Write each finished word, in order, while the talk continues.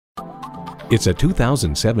It's a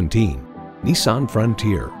 2017 Nissan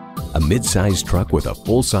Frontier, a mid-size truck with a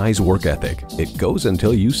full-size work ethic. It goes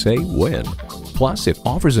until you say when. Plus, it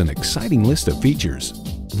offers an exciting list of features: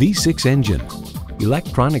 V6 engine,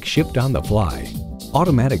 electronic shift on the fly,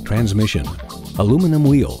 automatic transmission, aluminum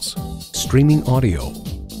wheels, streaming audio,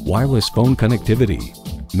 wireless phone connectivity,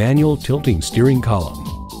 manual tilting steering column,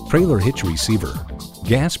 trailer hitch receiver,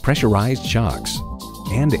 gas pressurized shocks,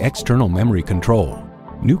 and external memory control.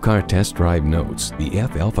 New Car Test Drive notes the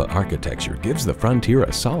F-Alpha architecture gives the Frontier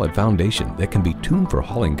a solid foundation that can be tuned for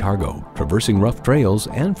hauling cargo, traversing rough trails,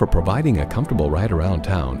 and for providing a comfortable ride around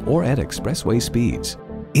town or at expressway speeds.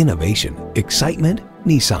 Innovation, excitement,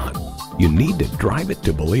 Nissan. You need to drive it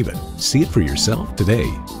to believe it. See it for yourself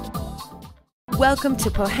today. Welcome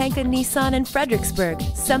to Pohanka Nissan in Fredericksburg.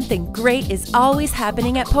 Something great is always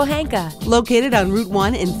happening at Pohanka. Located on Route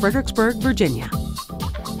 1 in Fredericksburg, Virginia.